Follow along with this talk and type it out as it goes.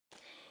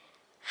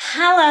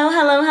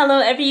Hello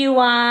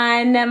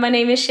everyone. My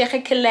name is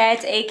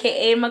Sheikhacollette,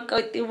 aka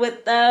Makhadzi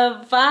with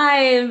the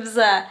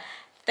vibes.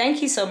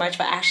 Thank you so much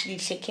for actually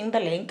clicking the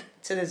link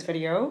to this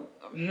video.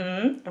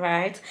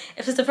 Right.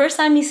 If it's the first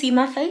time you see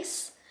my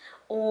face,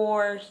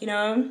 or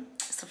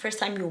it's the first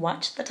time you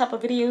watch the type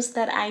of videos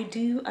that I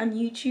do on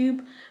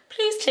YouTube,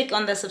 please click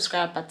on the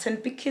subscribe button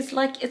because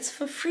it's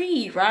for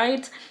free,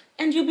 right?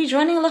 And you'll be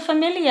joining La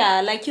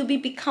Familia. You'll be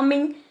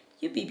becoming.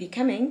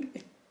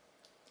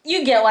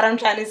 You get what I'm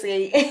trying to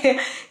say.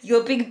 You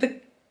will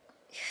become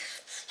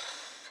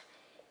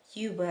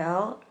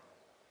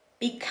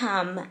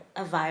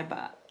a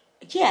viber.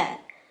 Yeah.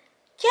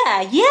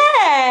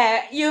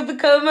 You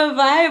become a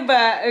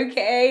viber,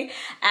 okay?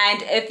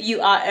 And if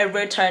you are a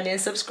returning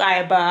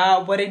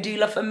subscriber, what a do,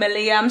 La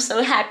Familia. I'm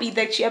so happy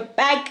that you're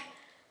back.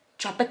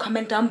 Drop a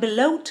comment down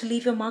below to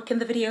leave your mark in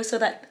the video so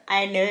that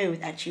I know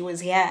that you was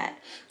here,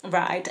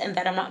 right? And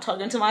that I'm not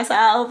talking to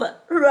myself,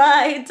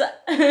 right?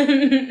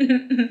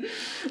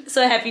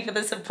 So happy for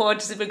the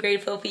support, super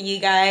grateful for you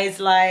guys.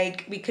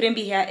 We couldn't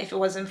be here if it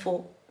wasn't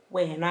for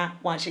we're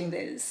not watching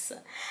this.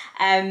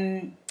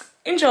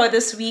 Enjoy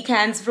this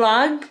weekend's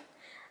vlog.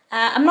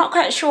 I'm not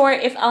quite sure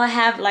if I'll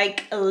have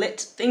lit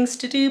things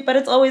to do, but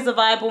it's always a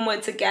vibe when we're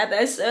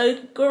together. So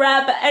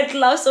grab a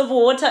glass of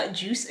water,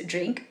 juice,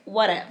 drink,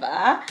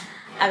 whatever.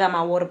 I got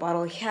my water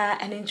bottle here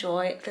and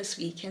enjoy this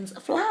weekend's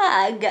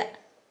vlog.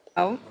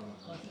 Oh,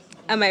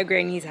 I'm at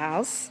Granny's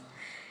house,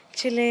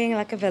 chilling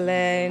like a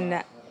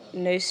villain,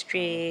 no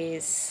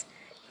stress.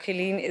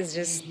 Colleen is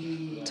just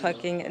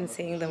talking and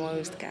saying the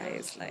most,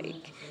 guys.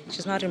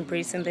 She's not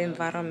embracing the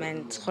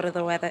environment.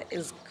 The weather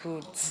is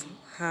good,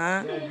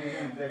 huh?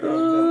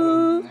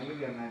 Ooh.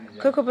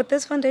 Coco, but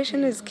this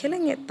foundation is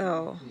killing it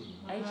though.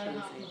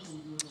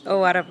 Oh,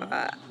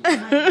 whatever.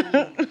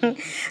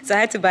 So I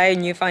had to buy a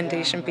new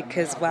foundation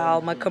because,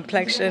 well, my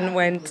complexion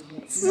went...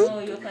 No,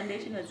 your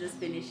foundation was just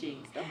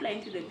finishing. Stop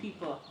lying to the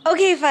people.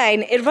 Okay,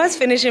 fine. It was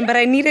finishing, but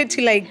I needed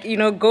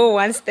to, go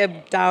one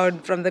step down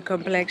from the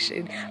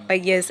complexion.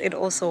 But yes, it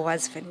also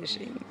was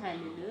finishing.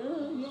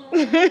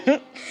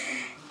 Hallelujah.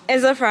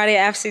 It's a Friday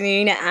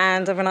afternoon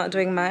and we're not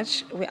doing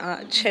much. We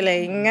are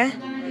chilling.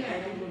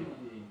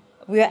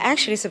 We are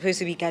actually supposed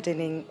to be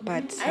gardening,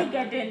 but... I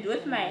gardened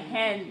with my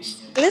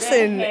hands.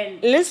 Listen.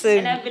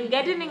 And I've been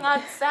gardening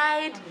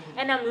outside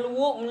and I'm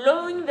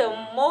mowing the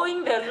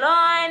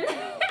lawn.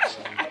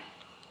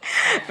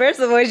 First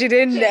of all, she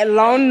didn't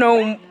mow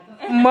no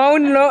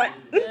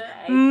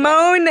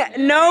lawn.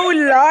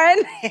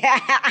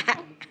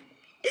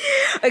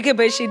 Okay,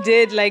 but she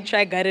did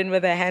try garden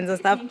with her hands and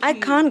stuff. I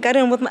can't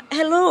garden with my...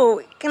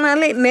 Hello, can I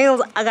lay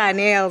nails? I got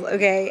nails,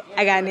 okay?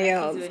 I got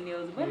nails.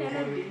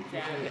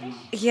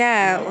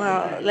 Yeah,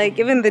 well,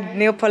 even the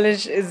nail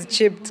polish is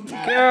chipped.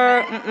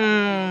 Girl,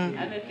 I'm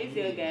a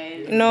physio,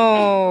 guys.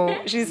 No,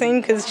 she's saying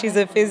because she's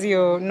a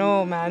physio.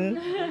 No, man.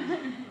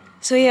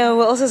 So yeah,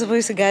 we're also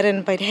supposed to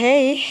garden, but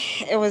hey,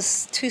 it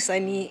was too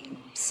sunny,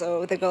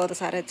 so the girl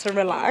decided to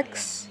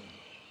relax.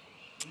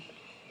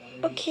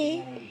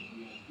 Okay,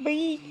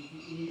 bye.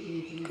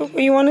 Coco,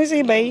 you want to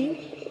say bye?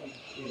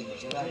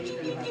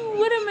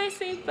 What am I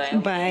saying? Bye.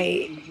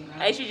 Bye.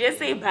 I should just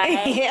say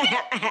bye.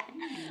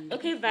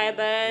 Okay,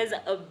 vibers,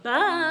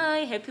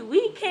 bye. Happy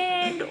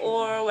weekend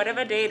or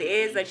whatever day it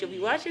is that you'll be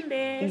watching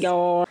this.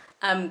 Yo.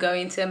 I'm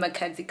going to a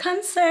Makhadzi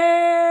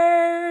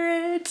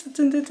concert.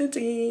 Ding, ding, ding,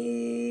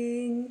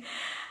 ding.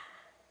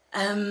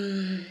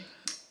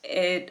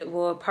 It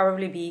will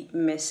probably be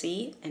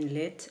messy and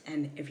lit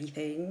and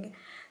everything.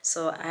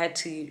 So I had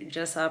to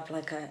dress up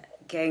like a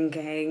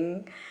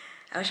gang.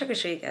 I wish I could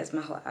show you guys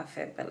my whole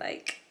outfit, but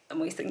I'm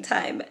wasting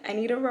time. I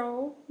need a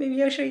roll.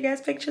 Maybe I'll show you guys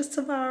pictures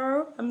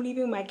tomorrow. I'm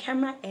leaving my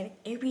camera and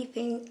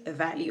everything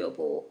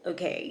valuable,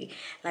 okay?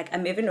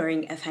 I'm even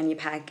wearing a fanny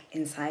pack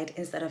inside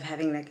instead of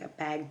having a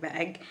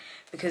bag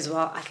because,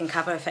 well, I can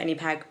cover a fanny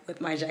pack with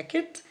my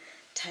jacket.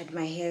 Tied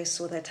my hair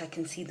so that I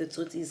can see the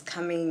tsotis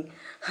coming,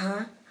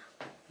 huh?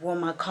 Wore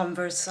my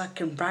Converse so I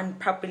can run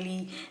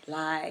properly,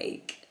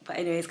 But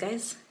anyways,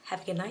 guys,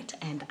 have a good night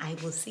and I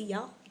will see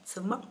y'all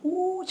tomorrow.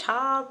 Ooh,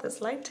 child,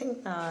 this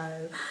lighting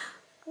though.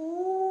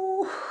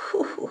 Ooh,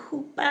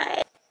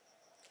 bye.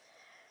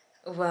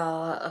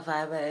 Well,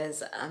 vibe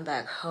is I'm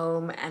back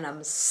home and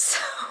I'm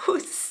so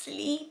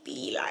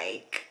sleepy.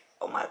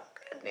 Oh my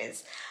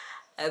goodness,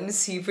 I'm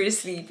super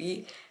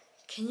sleepy.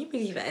 Can you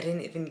believe I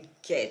didn't even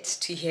get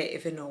to hear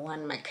even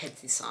one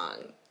Makhadzi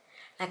song?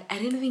 I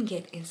didn't even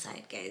get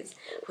inside, guys.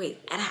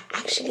 Wait, and I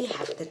actually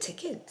have the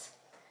ticket.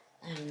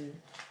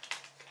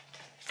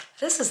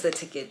 This is the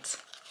ticket.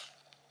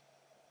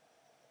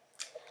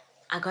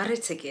 I got a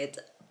ticket,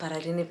 but I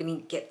didn't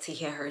even get to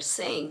hear her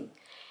sing.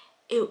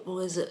 It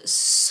was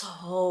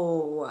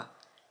so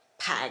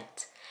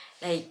packed,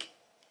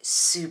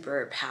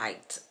 super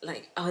packed.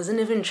 I wasn't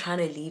even trying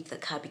to leave the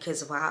car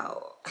because,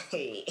 wow.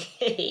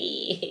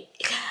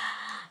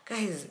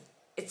 Guys,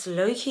 it's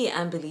low-key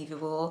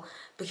unbelievable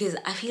because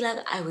I feel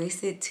like I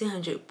wasted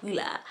 200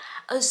 pula.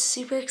 I was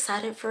super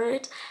excited for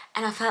it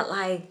and I felt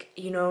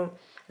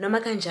Noma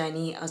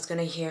Kanjani, I was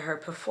gonna hear her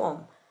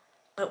perform.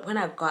 But when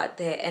I got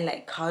there and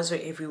like cars were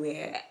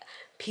everywhere,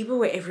 people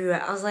were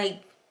everywhere, I was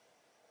like,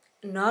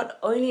 not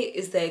only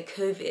is there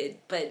COVID,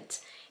 but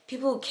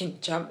people can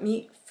jump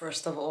me.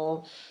 First of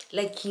all,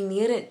 like, you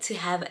needed to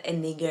have a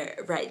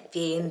nigger right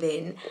there and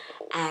then,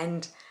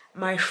 and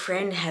my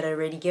friend had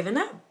already given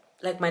up.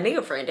 Like, my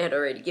nigger friend had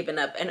already given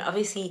up, and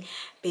obviously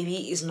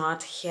baby is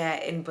not here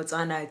in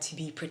Botswana to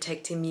be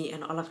protecting me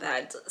and all of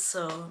that,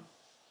 so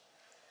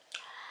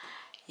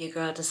your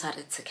girl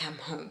decided to come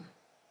home.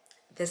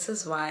 This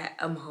is why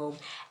I'm home,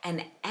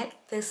 and at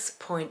this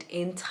point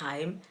in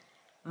time,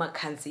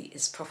 Makhadzi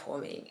is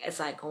performing. It's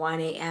like 1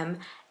 a.m.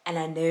 and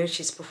I know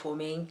she's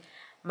performing.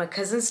 My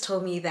cousins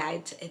told me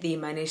that they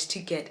managed to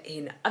get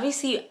in,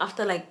 obviously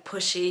after like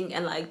pushing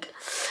and like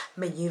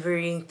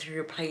maneuvering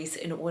through a place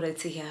in order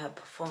to hear her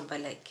perform,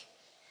 but like,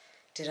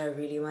 did I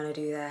really want to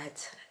do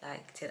that?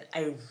 Like, did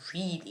I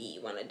really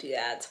want to do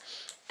that?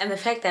 And the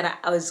fact that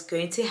I was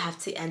going to have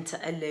to enter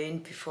alone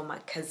before my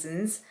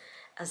cousins,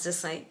 I was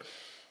just like,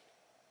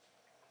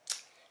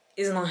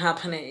 it's not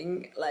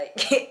happening.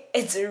 Like,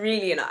 it's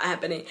really not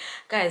happening,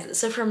 guys.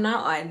 So from now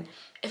on,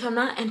 if I'm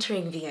not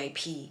entering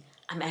VIP,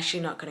 I'm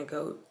actually not gonna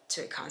go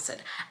to a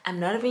concert. I'm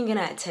not even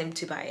gonna attempt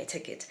to buy a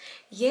ticket.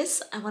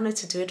 Yes, I wanted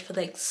to do it for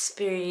the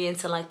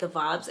experience and like the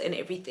vibes and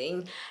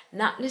everything,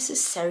 not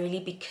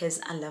necessarily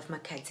because I love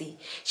Makhadzi.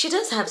 She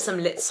does have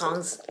some lit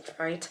songs,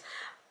 right?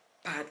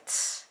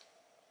 But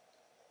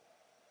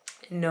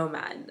no,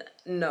 man,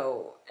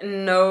 no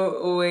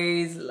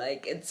ways.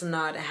 Like, it's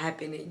not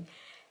happening.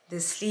 The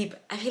sleep,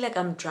 I feel like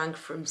I'm drunk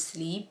from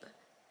sleep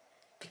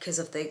because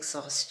of the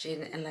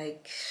exhaustion and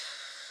like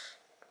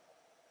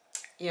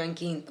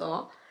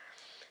yonkinto.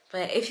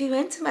 But if you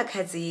went to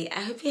Makhadzi,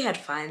 I hope you had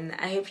fun.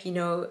 I hope, you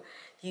know,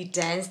 you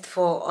danced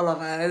for all of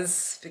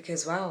us,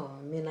 because wow,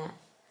 Mina,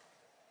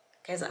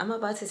 guys, I'm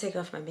about to take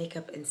off my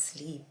makeup and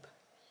sleep.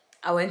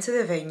 I went to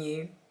the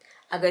venue.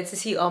 I got to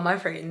see all my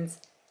friends,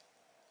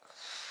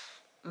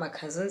 my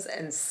cousins,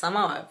 and some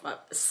of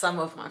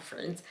my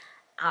friends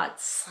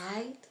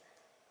outside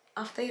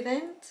of the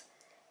event.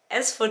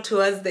 As for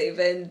towards the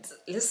event,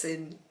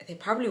 listen, they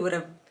probably would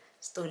have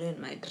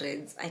stolen my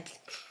dreads.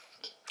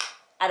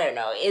 I don't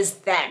know, it's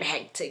that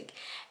hectic.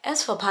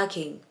 As for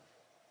parking,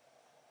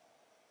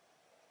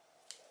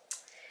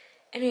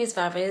 anyways,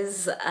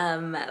 vibers,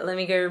 let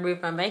me go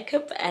remove my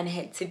makeup and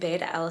head to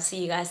bed. I'll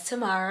see you guys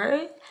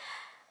tomorrow.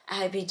 I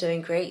hope you're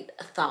doing great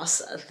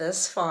thus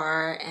this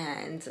far,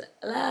 and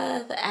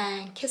love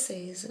and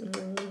kisses. And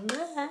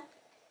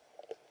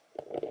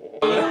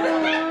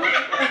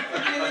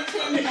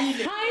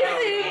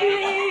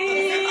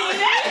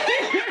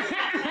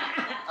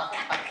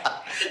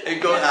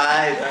go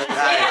hi.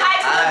 Say hi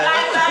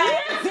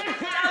to the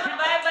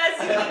vibers.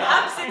 You've been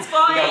up since 4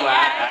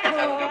 a.m.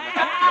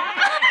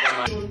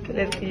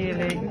 Let's see your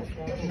legs.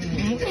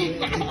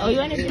 Oh, you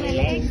want to see my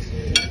legs?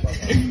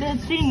 It's the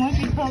thing, what do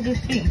you call this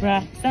thing,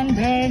 bruh?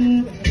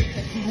 Sunburn,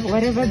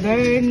 whatever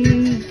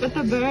burn, but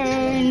the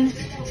burn.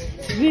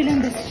 Real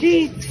in the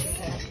streets.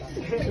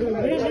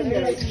 Real in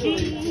the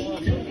streets.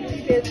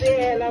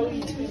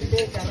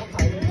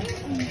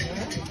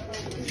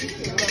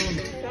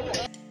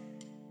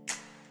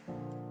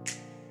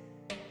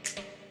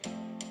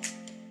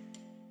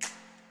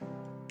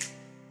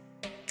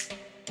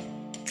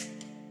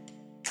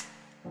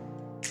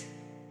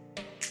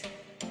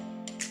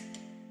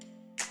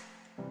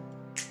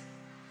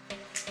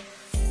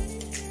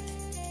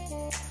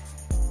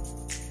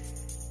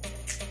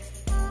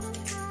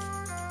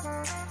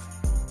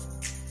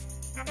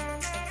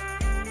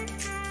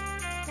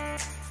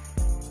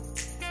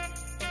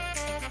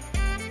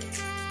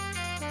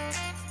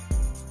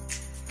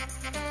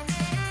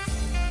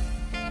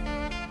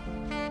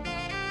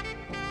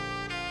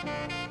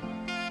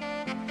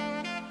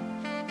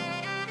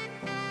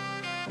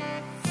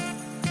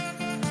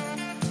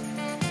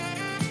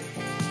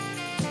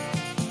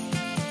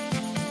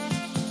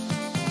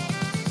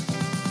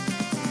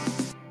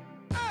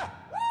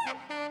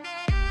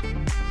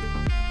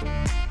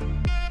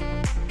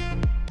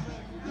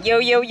 Yo,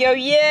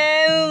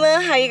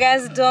 how you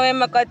guys doing?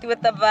 Makhadzi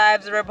with the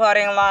vibes,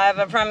 reporting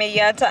live from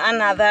yet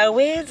another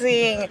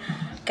wedding.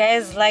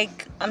 Guys,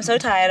 like, I'm so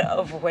tired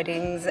of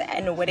weddings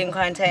and wedding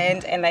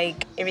content and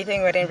like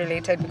everything wedding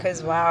related,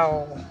 because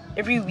wow,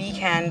 every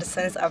weekend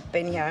since I've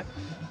been here,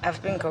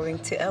 I've been going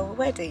to a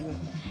wedding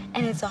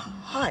and it's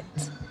hot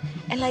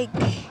and like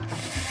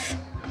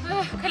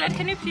Colette,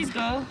 can you please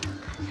go?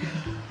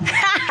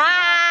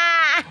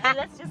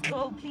 Let's just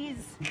go,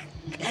 please.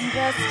 And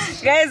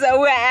just, guys,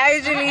 we're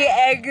actually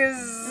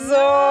exhausted.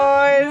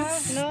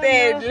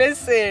 No.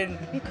 Listen,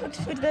 we cooked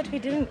food that we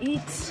didn't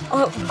eat.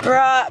 oh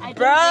bruh.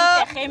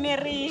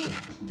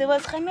 There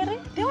was khemeri,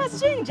 there was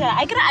ginger.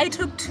 I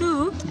took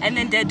 2 and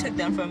then Dad took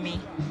them from me.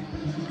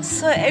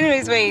 So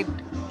anyways, wait,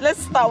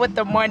 let's start with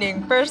the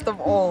morning. First of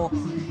all,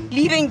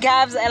 leaving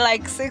Gabs at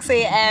like 6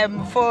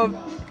 a.m. for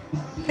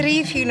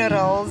 3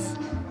 funerals.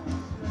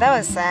 That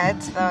was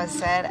sad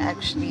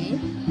actually.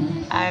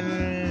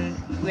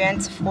 We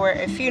went for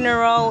a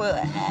funeral.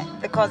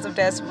 The cause of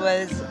death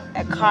was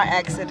a car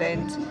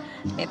accident.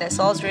 May their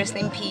souls rest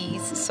in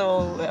peace.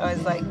 So I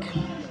was like,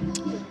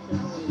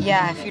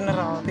 yeah,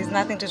 funeral. There's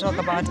nothing to talk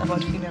about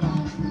funeral.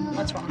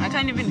 What's wrong? I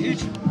can't even eat.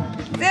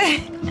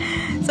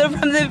 So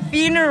from the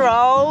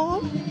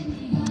funeral,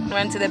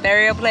 went to the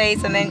burial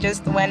place and then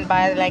just went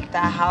by like the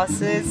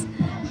houses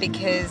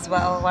because,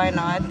 well, why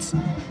not?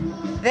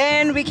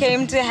 Then we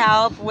came to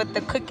help with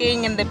the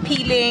cooking and the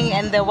peeling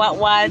and the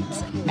what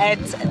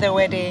at the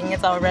wedding.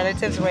 It's our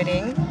relative's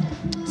wedding.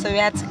 So we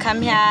had to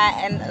come here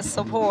and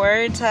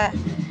support.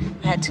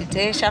 We had to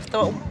dish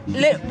after.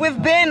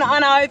 We've been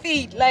on our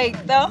feet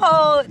like the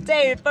whole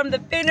day from the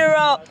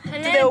funeral to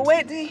the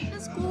wedding.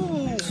 Let's go.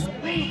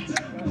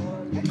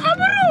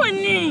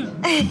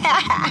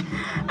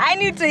 I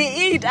need to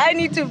eat. I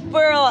need to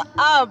burl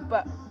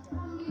up.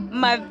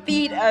 My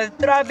feet are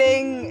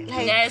throbbing.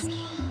 Like, Yes.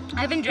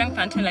 I haven't drank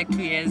Fanta in like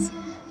 2 years.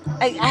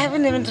 I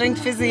haven't even drank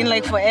fizzy in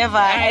like forever.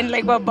 And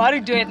like my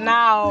body do it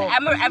now.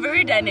 I've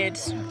already done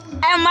it.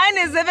 And mine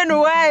is even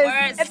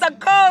worse. It's a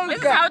coke.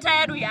 This is how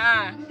tired we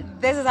are.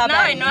 This is how Now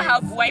bad I it know is.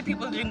 how why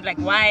people drink like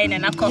wine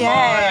and alcohol,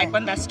 Yeah. like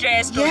when they're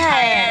stressed or Yeah.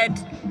 tired.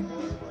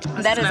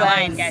 That is my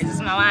wine, us. guys. This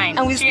is my wine.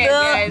 And we Cheers,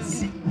 still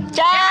guys.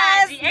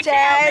 Cheers,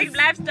 Cheers.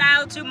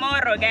 Lifestyle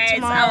tomorrow, guys.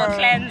 Tomorrow. Our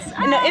cleanse.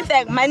 No, in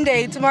fact,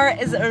 Monday, tomorrow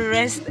is a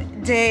rest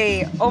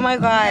day. Oh my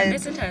god.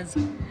 Visitors.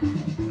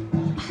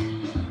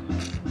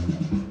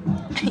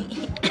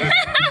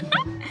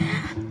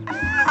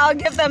 I'll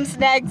give them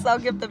snacks. I'll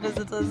give the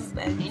visitors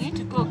snacks. You need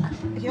to cook.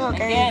 You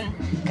okay? Again.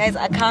 Guys,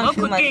 I can't No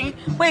feel my cooking.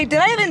 feet. Wait, did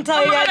I even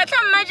tell you?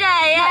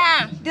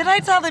 Yeah. Did I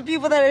tell the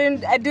people that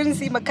I didn't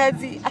see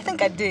Makhadzi? I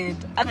think I did.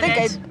 I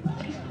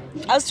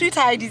was too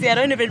tired, you see, I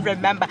don't even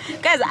remember.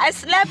 Guys, I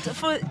slept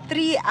for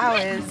 3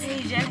 hours.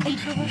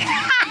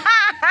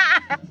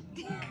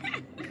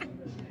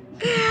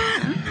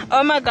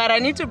 Oh my god, I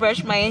need to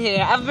brush my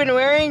hair. I've been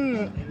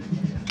wearing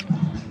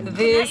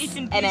this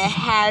and a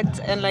hat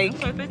and like,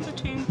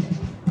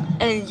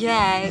 and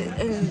yeah,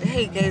 and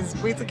hey guys,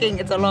 we're talking,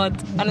 it's a lot.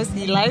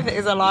 Honestly, life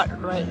is a lot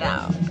right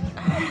now.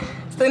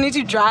 So I need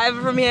to drive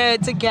from here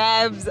to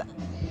Gabs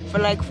for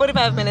like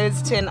 45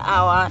 minutes to an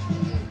hour.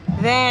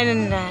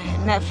 Then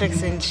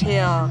Netflix and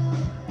chill.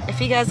 If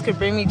you guys could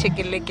bring me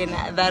chicken licking,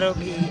 that'll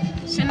be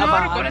So now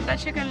I got that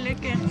chicken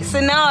licking.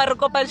 so now I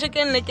got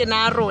chicken licking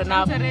now,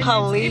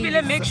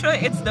 please. Make sure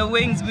it's the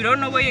wings. We don't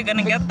know where you're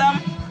gonna get them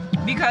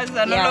because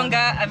they're no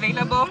longer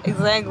available.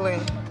 Exactly.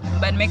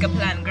 But make a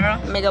plan, girl.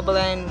 Mega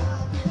blend.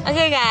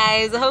 Okay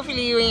guys,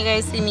 hopefully when you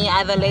guys see me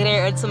either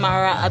later or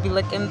tomorrow, I'll be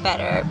looking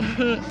better.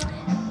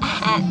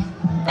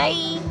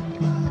 Bye.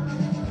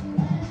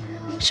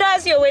 Show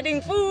us your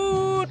wedding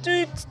food.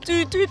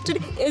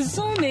 It's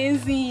so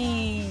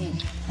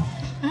amazing.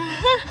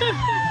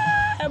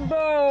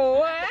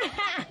 Bro.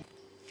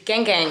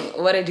 Gang,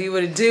 what it do,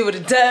 what it do, what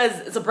it does.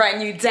 It's a brand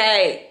new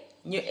day.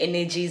 New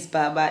energies,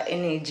 Baba,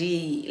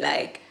 energy.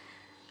 Like,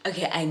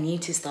 okay, I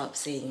need to stop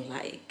saying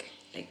like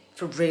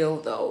for real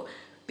though.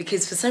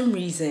 Because for some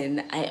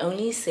reason, I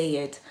only say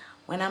it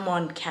when I'm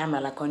on camera,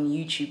 like on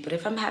YouTube. But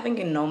if I'm having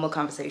a normal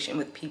conversation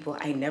with people,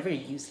 I never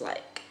use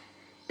like.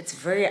 It's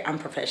very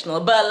unprofessional.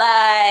 But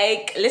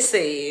like,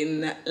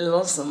 listen.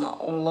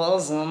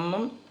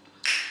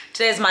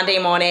 Today's Monday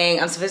morning.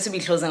 I'm supposed to be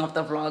closing off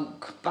the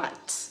vlog.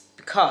 But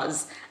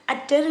because I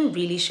didn't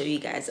really show you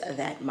guys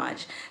that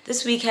much.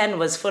 This weekend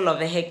was full of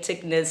a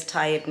hecticness,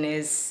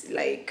 tiredness,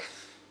 like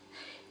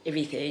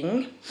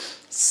everything.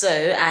 So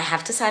I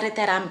have decided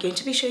that I'm going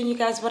to be showing you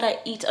guys what I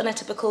eat on a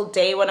typical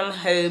day when I'm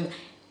home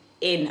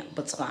in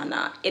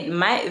Botswana. It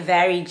might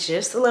vary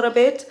just a little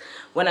bit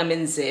when I'm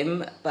in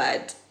Zim,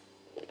 but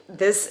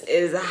this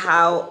is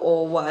how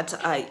or what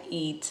I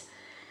eat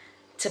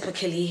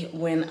typically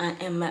when I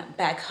am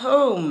back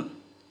home.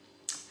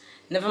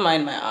 Never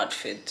mind my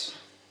outfit.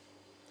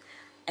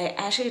 I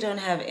actually don't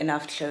have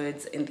enough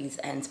clothes in these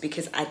ends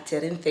because I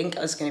didn't think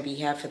I was going to be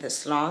here for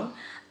this long.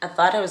 I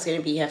thought I was going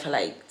to be here for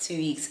like 2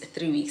 weeks,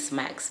 3 weeks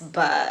max,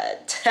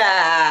 but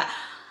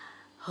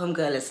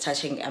homegirl is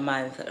touching a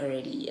month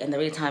already and the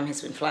way time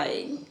has been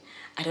flying.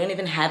 I don't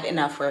even have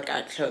enough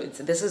workout clothes.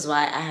 This is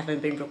why I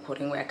haven't been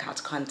recording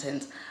workout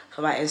content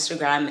for my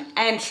Instagram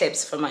and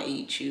clips for my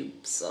YouTube.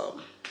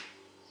 So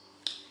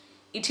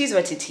it is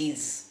what it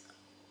is.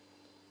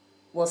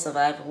 We'll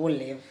survive, we'll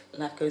live,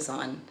 life goes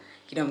on.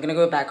 You know, I'm gonna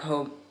go back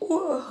home.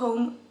 Ooh,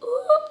 home. Ooh.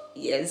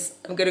 Yes,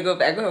 I'm gonna go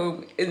back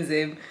home in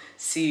Zim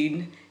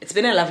soon. It's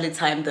been a lovely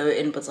time though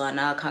in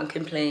Botswana. I can't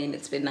complain.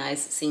 It's been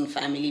nice seeing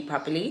family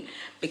properly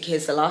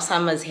because the last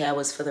time I was here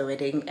was for the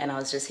wedding and I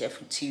was just here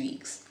for 2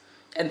 weeks.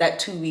 And that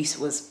 2 weeks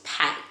was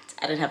packed.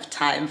 I didn't have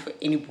time for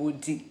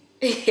anybody.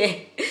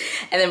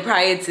 And then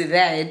prior to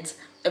that,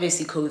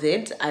 obviously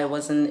COVID. I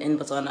wasn't in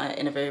Botswana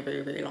in a very,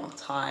 very, very long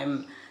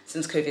time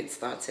since COVID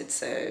started.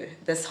 So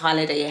this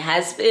holiday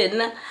has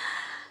been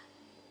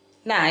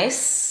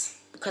nice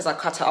because I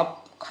caught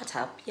up,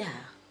 yeah,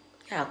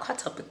 I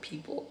caught up with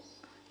people.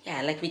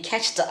 Yeah, like we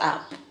catched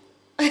up.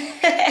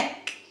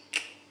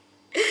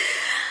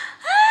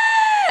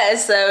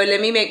 So let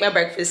me make my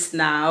breakfast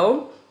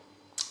now.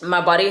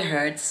 My body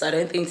hurts, so I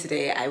don't think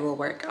today I will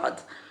work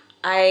out.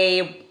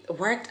 I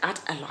worked out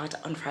a lot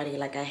on Friday.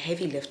 Like I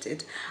heavy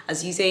lifted. I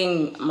was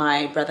using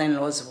my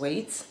brother-in-law's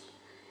weights.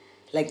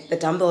 Like the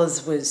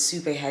dumbbells was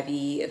super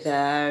heavy.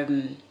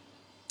 The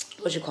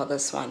what do you call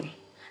this one?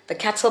 The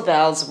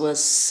kettlebells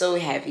was so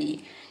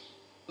heavy.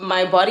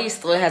 My body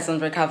still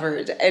hasn't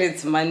recovered, and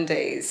it's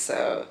Monday,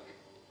 so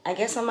I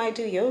guess I might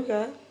do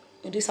yoga.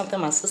 I'll do something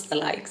my sister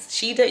likes.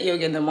 She did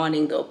yoga in the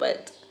morning though,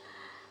 but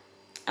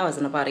I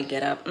wasn't about to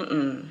get up.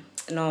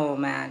 No,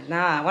 man.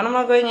 Nah. When am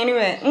I going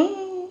anywhere?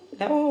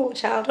 No,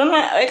 child. When am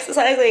I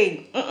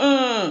exercising?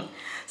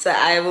 So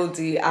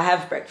I'll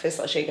have breakfast.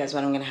 I'll show you guys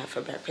what I'm going to have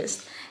for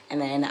breakfast.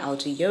 And then I'll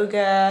do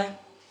yoga.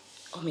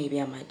 Or maybe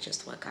I might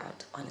just work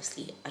out.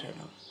 Honestly, I don't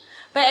know.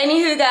 But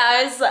anywho,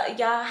 guys,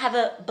 y'all have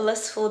a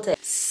blissful day.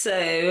 So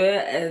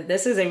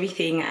this is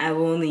everything I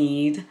will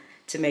need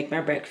to make my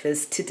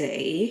breakfast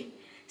today.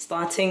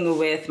 Starting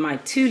with my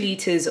 2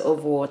 liters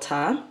of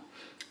water.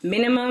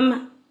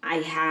 Minimum, I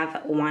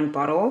have 1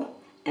 bottle.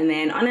 And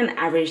then on an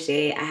average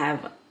day, I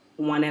have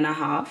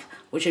 1.5,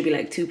 which would be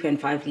like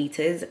 2.5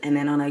 liters. And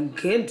then on a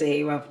good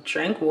day where I've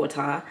drank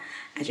water,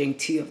 I drink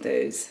 2 of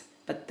those.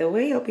 But the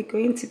way I'll be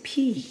going to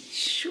pee,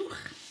 sure.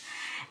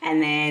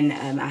 And then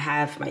I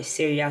have my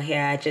cereal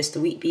here, just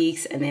the wheat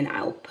beaks, and then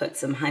I'll put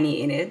some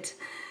honey in it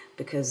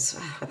because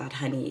without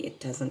honey, it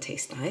doesn't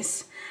taste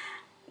nice.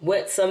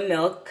 With some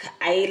milk.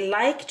 I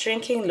like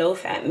drinking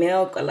low-fat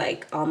milk or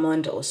like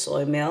almond or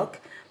soy milk.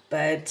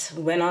 But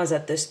when I was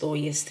at the store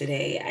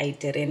yesterday, I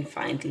didn't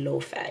find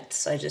low-fat.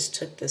 So I just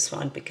took this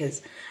one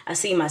because I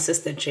see my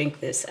sister drink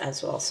this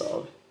as well.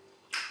 So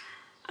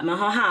I'm at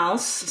her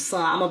house, so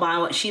I'm gonna buy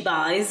what she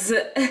buys.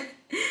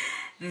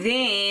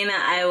 Then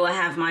I will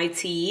have my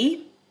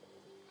tea.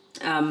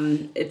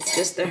 It's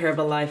just the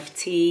Herbalife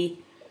tea,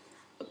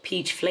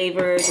 peach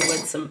flavored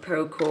with some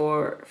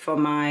Procore for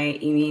my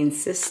immune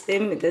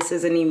system. This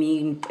is an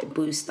immune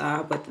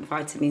booster with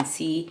vitamin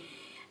C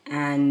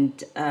and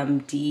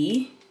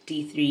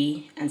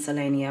D3 and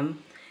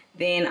selenium.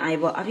 Then I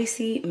will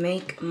obviously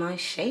make my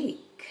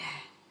shake.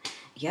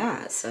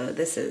 Yeah, so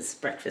this is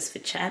breakfast for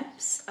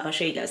champs. I'll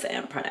show you guys the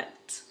end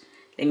product.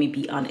 Let me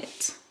be on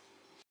it.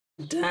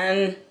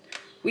 Done.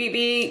 Wheat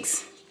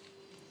beaks,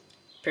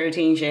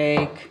 protein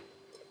shake,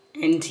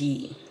 and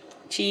tea.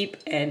 Cheap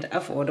and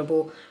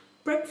affordable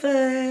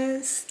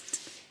breakfast.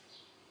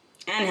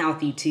 And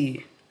healthy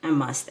too, I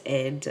must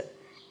add.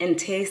 And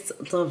tastes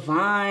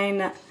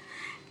divine.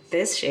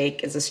 This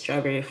shake is a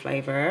strawberry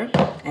flavor.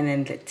 And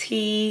then the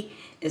tea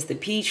is the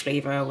peach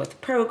flavor with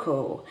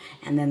Procore.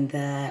 And then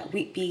the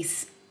wheat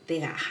beaks, they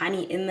got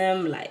honey in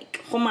them,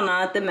 like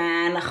humanate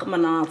man,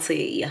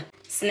 humanate.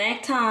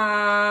 Snack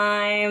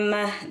time.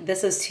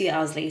 This is 2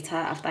 hours later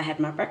after I had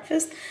my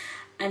breakfast.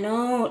 I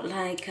know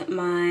like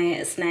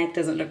my snack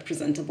doesn't look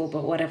presentable,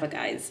 but whatever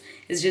guys.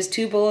 It's just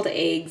 2 boiled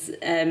eggs,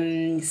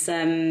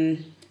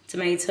 some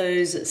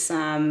tomatoes,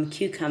 some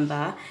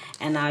cucumber,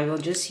 and I will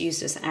just use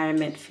this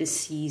aromat for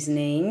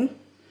seasoning.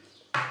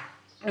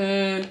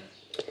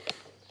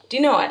 Do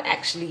you know what,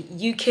 actually,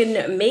 you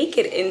can make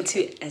it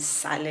into a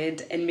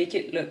salad and make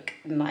it look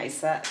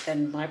nicer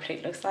than my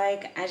plate looks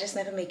like. I just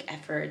never make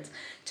efforts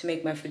to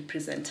make my food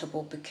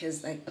presentable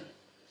because like,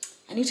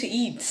 I need to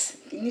eat.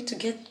 You need to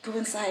go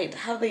inside.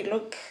 How they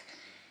look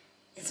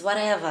is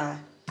whatever.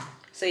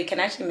 So you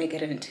can actually make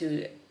it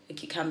into a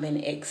cucumber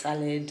and egg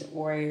salad,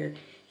 or,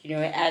 you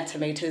know, add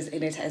tomatoes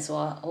in it as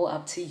well, all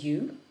up to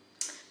you.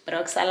 But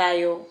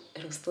oxalayo,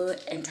 it'll still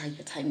enter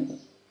your tummy.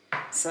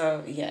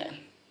 So yeah.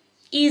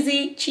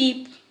 Easy,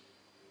 cheap,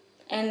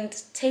 and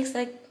takes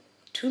like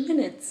 2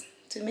 minutes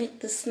to make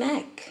the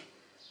snack.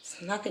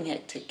 It's nothing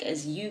hectic,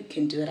 as you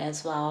can do it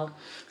as well.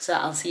 So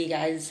I'll see you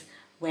guys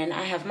when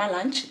I have my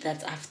lunch.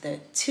 That's after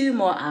 2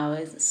 more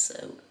hours.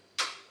 So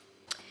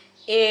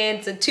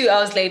it's 2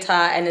 hours later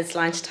and it's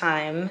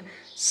lunchtime.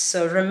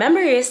 So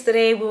remember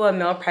yesterday we were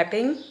meal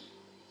prepping?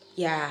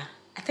 Yeah,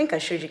 I think I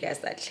showed you guys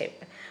that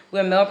clip. We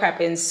were meal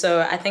prepping,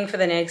 so I think for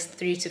the next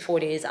 3 to 4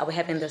 days I'll be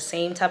having the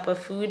same type of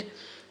food,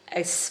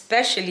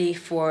 especially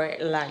for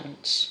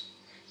lunch.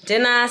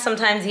 Dinner,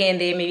 sometimes here and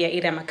there, maybe I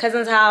eat at my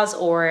cousin's house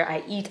or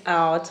I eat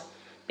out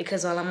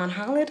because while I'm on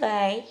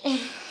holiday.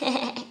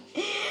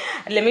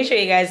 Let me show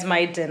you guys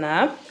my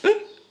dinner.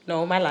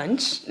 No, my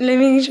lunch. Let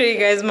me show you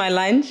guys my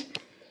lunch.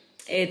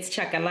 It's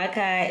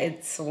chakalaka.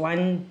 It's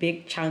 1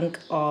 big chunk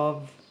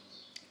of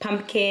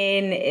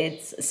pumpkin,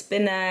 it's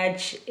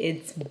spinach,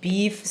 it's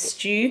beef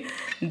stew.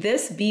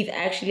 This beef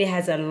actually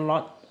has a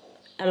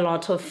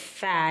lot of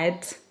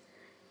fat.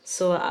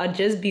 So I'll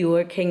just be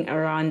working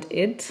around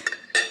it.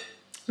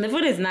 The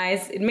food is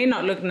nice. It may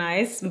not look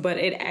nice, but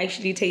it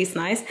actually tastes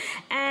nice.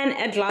 And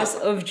a glass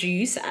of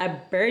juice. I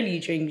barely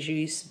drink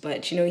juice,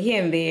 but you know,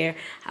 here and there,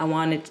 I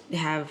wanted to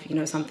have, you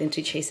know, something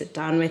to chase it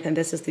down with. And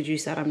this is the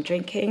juice that I'm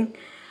drinking.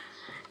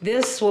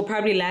 This will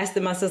probably last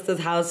in my sister's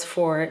house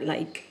for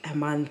like a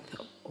month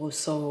or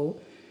so,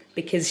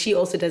 because she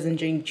also doesn't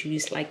drink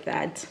juice like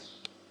that.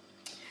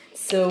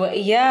 So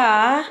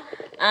yeah,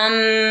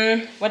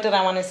 what did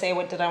I want to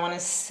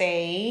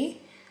say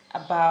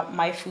about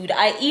my food?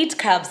 I eat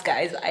carbs,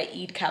 guys. I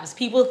eat carbs.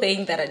 People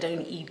think that I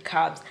don't eat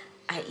carbs.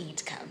 I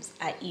eat carbs.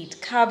 I eat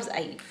carbs,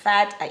 I eat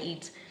fat, I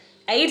eat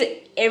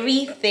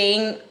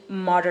everything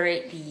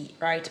moderately,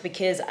 right?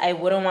 Because I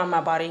wouldn't want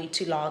my body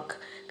to lack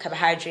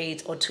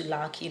carbohydrates or to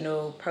lack,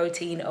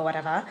 protein or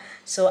whatever.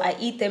 So I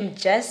eat them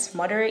just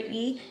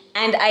moderately,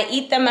 and I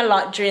eat them a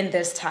lot during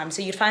this time.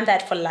 So you'd find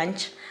that for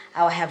lunch,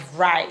 I'll have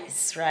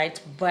rice,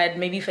 right? But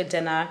maybe for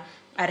dinner,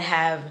 I'd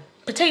have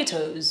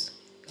potatoes.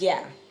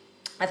 Yeah,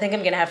 I think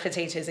I'm gonna have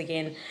potatoes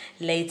again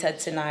later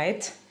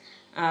tonight.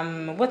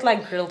 With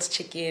like grilled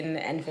chicken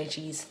and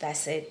veggies.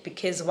 That's it.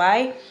 Because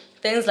why?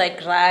 Things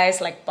like rice,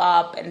 like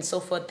pap and so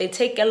forth, they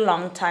take a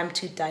long time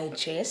to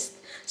digest.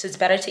 So it's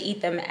better to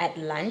eat them at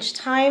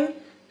lunchtime,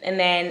 and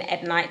then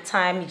at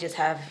nighttime you just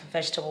have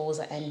vegetables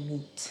and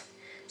meat.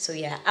 So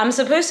yeah, I'm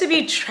supposed to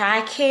be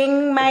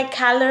tracking my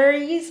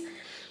calories.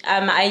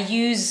 I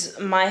use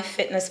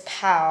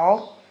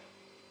MyFitnessPal,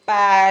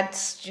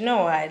 but you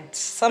know what?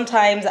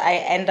 Sometimes I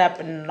end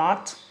up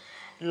not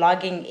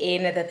logging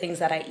in the things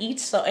that I eat.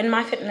 So in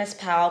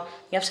MyFitnessPal,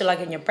 you have to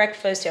log in your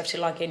breakfast, you have to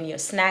log in your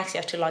snacks, you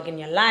have to log in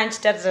your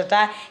lunch,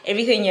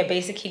 everything you're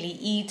basically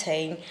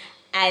eating.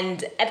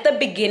 And at the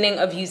beginning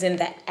of using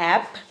the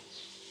app,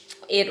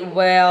 it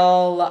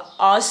will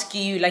ask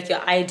you like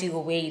your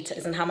ideal weight,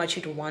 as in how much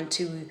you'd want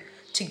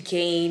to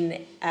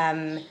gain.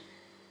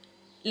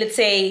 Let's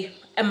say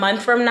a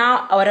month from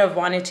now, I would have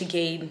wanted to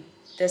gain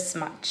this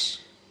much,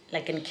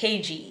 like in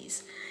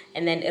kgs.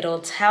 And then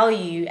it'll tell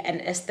you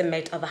an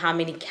estimate of how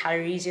many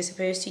calories you're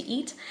supposed to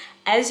eat.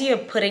 As you're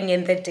putting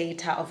in the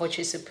data of what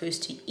you're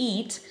supposed to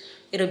eat,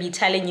 it'll be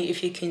telling you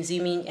if you're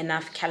consuming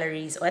enough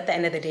calories, or at the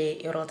end of the day,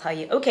 it'll tell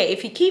you, okay,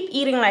 if you keep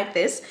eating like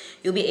this,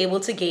 you'll be able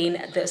to gain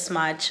this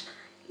much,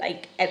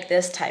 like at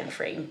this time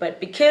frame. But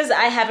because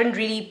I haven't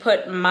really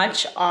put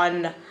much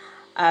on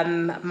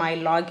my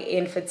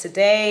login for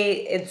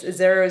today, it's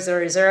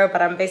 000,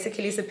 but I'm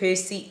basically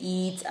supposed to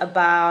eat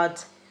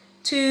about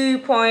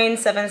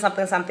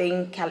 2.7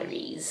 something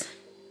calories.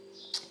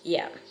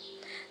 Yeah,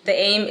 the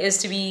aim is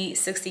to be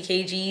 60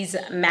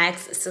 kgs,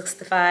 max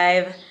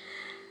 65.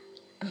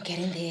 I'm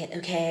getting there.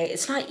 Okay,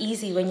 it's not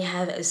easy when you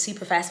have a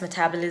super fast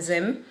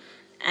metabolism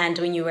and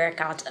when you work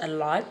out a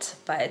lot,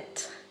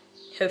 but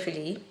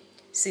hopefully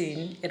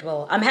soon it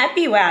will. I'm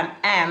happy where I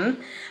am,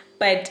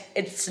 but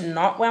it's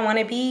not where I want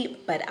to be,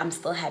 but I'm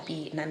still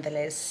happy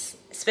nonetheless.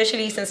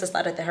 Especially since I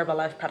started the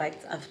Herbalife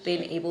product, I've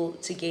been able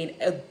to gain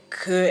a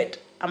good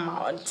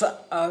amount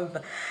of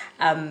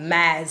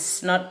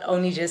mass, not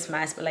only just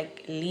mass, but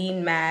like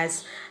lean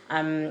mass,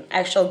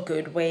 actual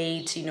good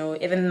weight.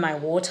 Even my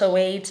water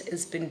weight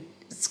it's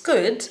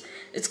good.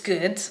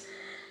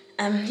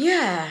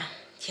 Yeah,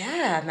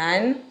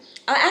 man.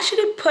 I'll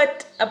actually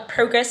put a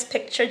progress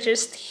picture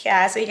just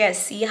here so you guys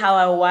see how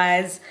I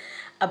was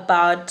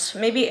about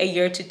maybe a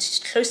year to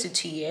close to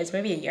 2 years,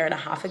 maybe a year and a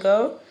half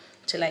ago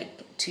to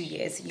like 2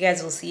 years. You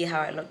guys will see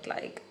how I looked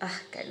like.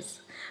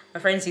 Guys, my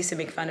friends used to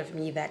make fun of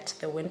me that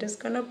the wind is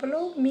gonna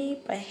blow me,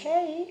 but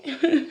hey.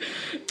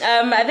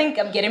 I think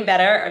I'm getting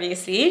better,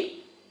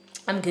 obviously.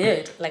 I'm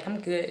good.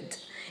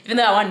 Even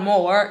though I want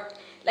more.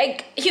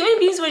 Like, human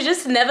beings were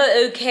just never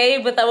okay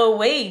with our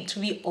weight.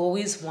 We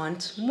always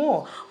want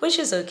more, which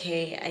is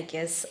okay, I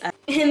guess.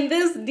 And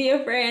this,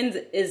 dear friends,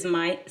 is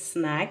my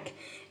snack.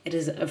 It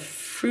is a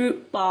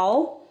fruit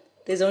ball.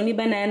 There's only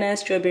bananas,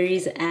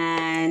 strawberries,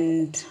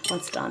 and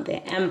what's down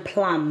there? And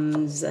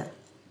plums.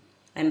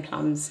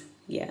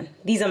 Yeah,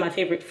 these are my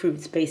favorite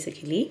fruits,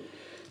 basically.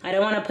 I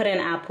don't want to put in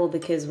apple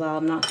because, well,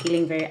 I'm not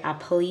feeling very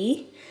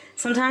apple-y.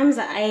 Sometimes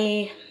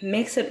I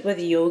mix it with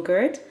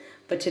yogurt,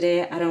 but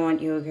today I don't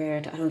want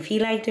yogurt. I don't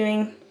feel like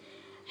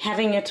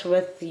having it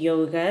with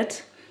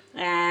yogurt.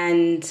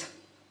 And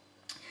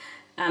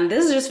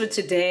this is just for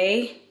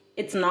today.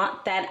 It's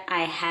not that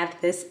I have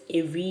this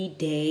every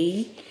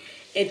day.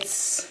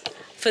 It's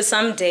for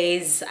some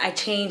days. I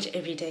change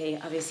every day,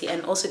 obviously,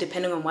 and also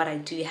depending on what I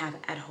do have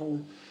at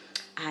home,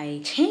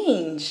 I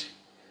change.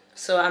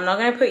 So I'm not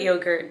gonna put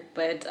yogurt,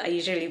 but I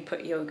usually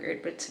put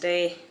yogurt, but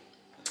today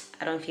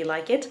I don't feel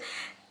like it.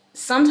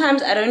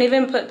 Sometimes I don't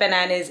even put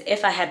bananas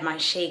if I had my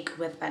shake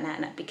with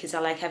banana, because I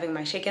like having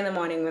my shake in the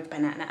morning with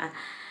banana.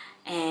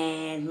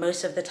 And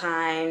most of the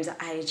times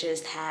I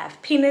just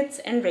have peanuts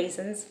and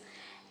raisins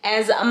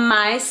as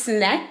my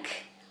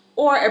snack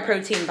or a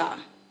protein bar.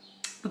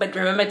 But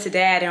remember,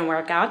 today I didn't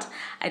work out.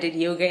 I did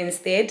yoga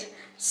instead.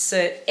 So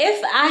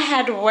if I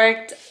had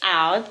worked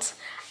out,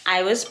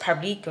 I was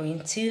probably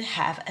going to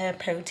have a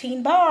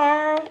protein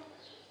bar.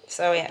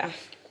 So yeah.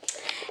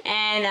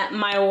 And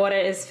my water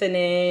is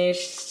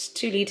finished.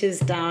 2 liters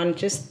down,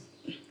 just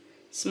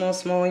small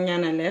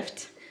nyana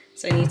left.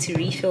 So I need to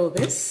refill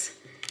this.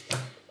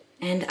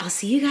 And I'll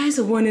see you guys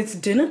when it's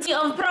dinner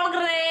time. Of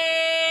progress.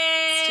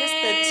 It's just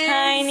a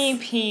tiny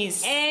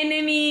piece.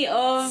 Enemy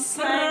of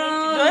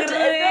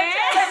progress.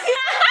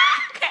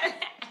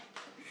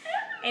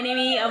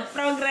 Enemy of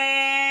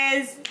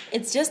progress.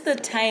 It's just a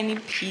tiny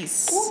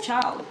piece. Ooh,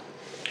 child.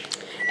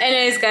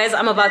 Anyways, guys,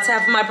 I'm about to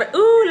have my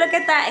ooh, look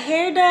at that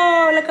hair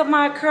though. Look at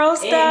my curls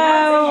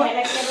though.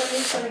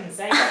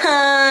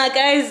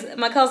 Guys,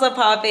 my curls are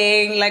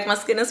popping. Like my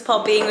skin is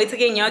popping. Wait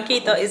again, your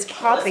cake though is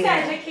popping.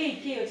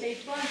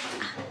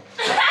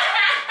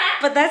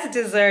 But that's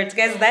dessert,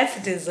 guys.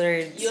 That's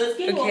dessert.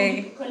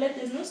 Okay.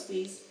 There's no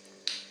space.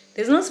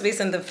 There's no space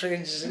in the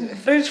fridge.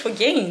 Fridge for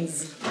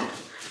gains.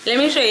 Let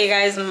me show you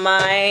guys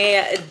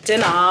my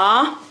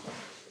dinner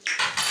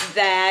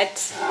that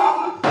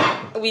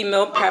we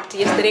meal prepped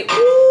yesterday.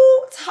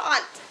 Ooh, it's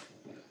hot.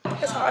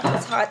 It's hot,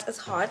 it's hot, it's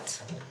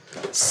hot.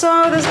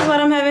 So this is what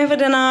I'm having for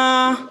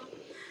dinner.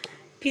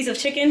 Piece of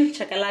chicken,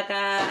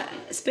 chakalaka,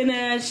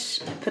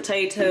 spinach,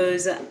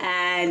 potatoes,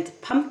 and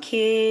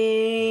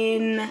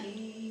pumpkin.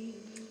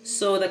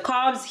 So the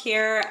carbs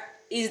here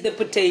is the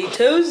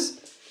potatoes.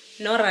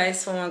 No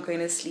rice when we're going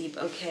to sleep.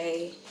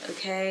 Okay,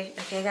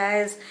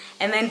 guys.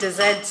 And then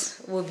dessert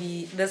will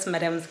be this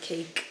madam's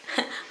cake.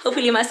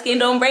 Hopefully my skin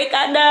don't break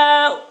out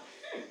now.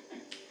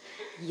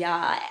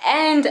 Yeah,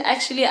 and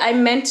actually I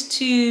meant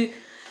to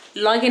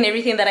log in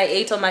everything that I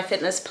ate on my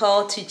fitness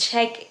pal to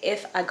check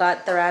if I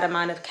got the right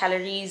amount of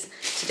calories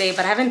today,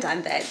 but I haven't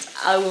done that.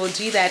 I will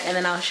do that and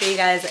then I'll show you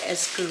guys a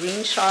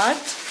screenshot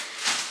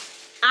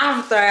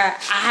after I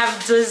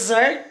have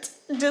dessert.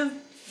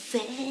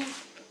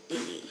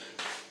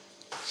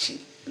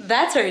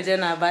 That's her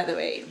dinner, by the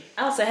way.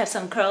 I also have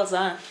some curls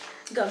on.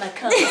 Got my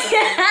curls on.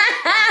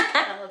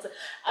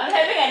 I'm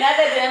having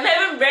another day. I'm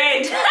having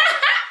bread.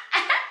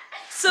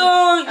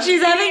 So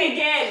she's having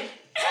again.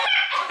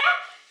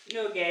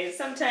 No, guys.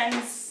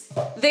 Sometimes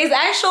there's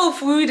actual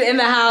food in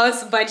the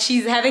house, but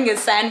she's having a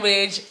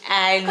sandwich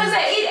and. Because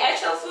I eat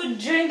actual food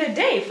during the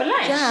day for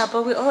lunch. Yeah,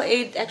 but we all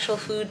ate actual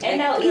food.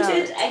 And I'll eat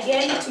it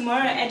again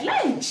tomorrow at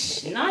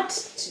lunch. Not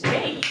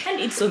today. You can't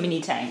eat so many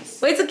times.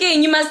 Wait, okay.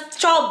 You must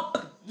chop.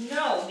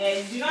 No,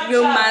 guys, do not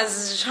you chop.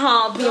 must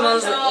chop. You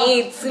must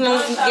eat. You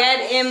must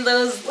get in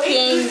those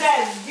things. Do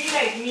that. Be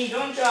like me.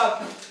 Don't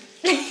chop.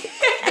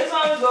 This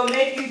one will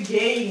make you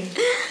gain.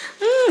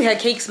 Her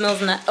cake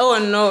smells nice. Oh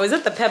no, is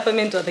it the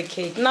peppermint or the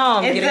cake?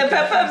 No, it's the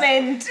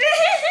peppermint.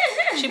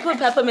 She put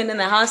peppermint in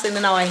the house and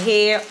then on our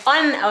hair,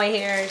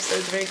 so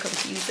it's very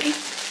confusing.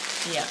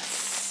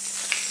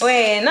 Yes.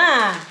 Wait,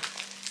 nah.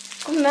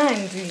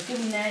 Kumnandi.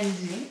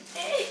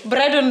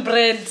 Bread on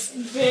bread.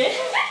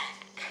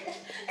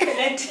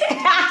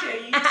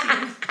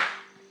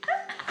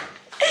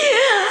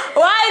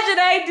 Why did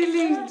I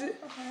delete?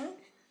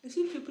 You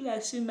see, people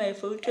are seeing my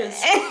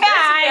photos.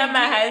 I'm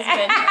my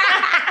husband.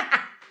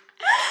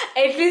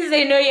 At least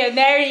they know you're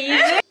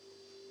married.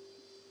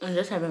 I'm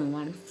just having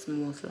one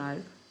small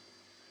slide.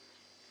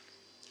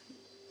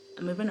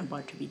 I'm even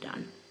about to be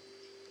done.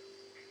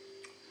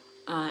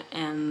 I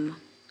am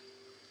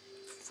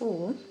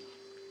full.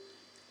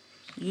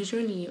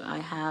 Usually I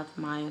have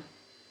my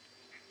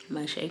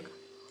shake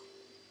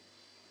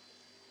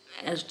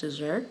as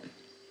dessert,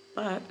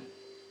 but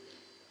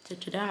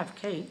today I have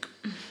cake.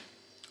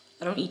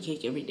 I don't eat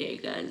cake every day,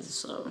 guys,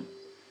 so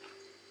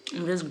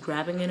I'm just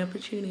grabbing an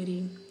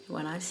opportunity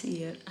when I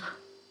see it.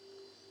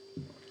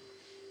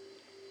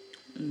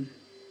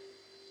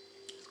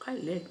 It's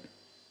quite lit.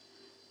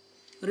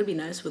 It would be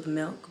nice with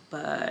milk,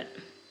 but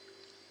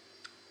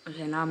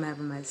okay, now I'm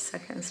having my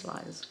second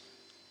slice.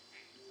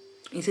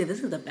 You see,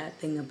 this is the bad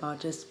thing about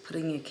just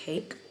putting a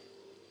cake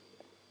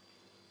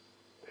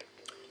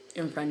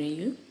in front of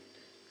you.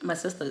 My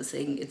sister is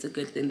saying it's a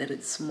good thing that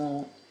it's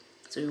small,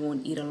 so we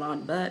won't eat a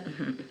lot, but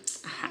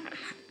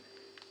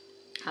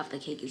half the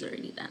cake is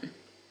already done.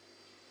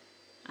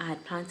 I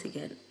had planned to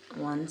get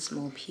one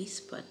small piece,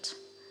 but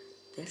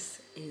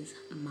this is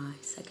my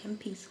second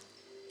piece.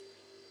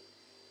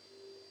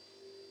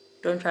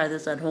 Don't try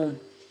this at home.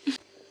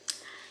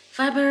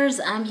 Vibers,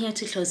 I'm here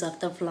to close off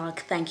the vlog.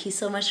 Thank you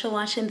so much for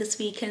watching this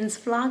weekend's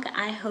vlog.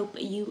 I hope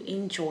you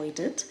enjoyed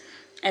it,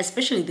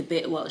 especially the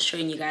bit where I was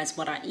showing you guys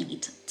what I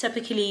eat.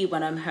 Typically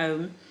when I'm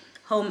home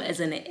as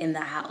in the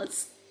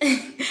house,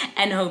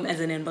 and home as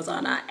in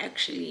Botswana,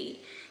 actually.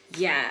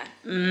 Yeah.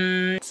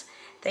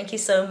 Thank you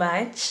so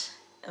much,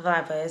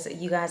 Vibers.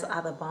 You guys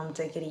are the bomb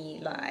diggity.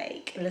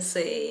 Like,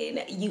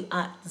 listen, you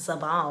are the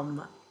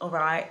bomb.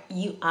 Alright,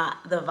 you are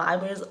the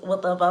Vibers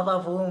with the baba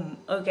boom,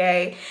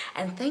 okay?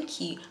 And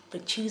thank you for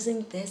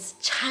choosing this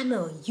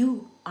channel.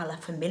 You are la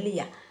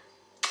familia.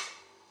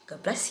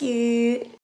 God bless you.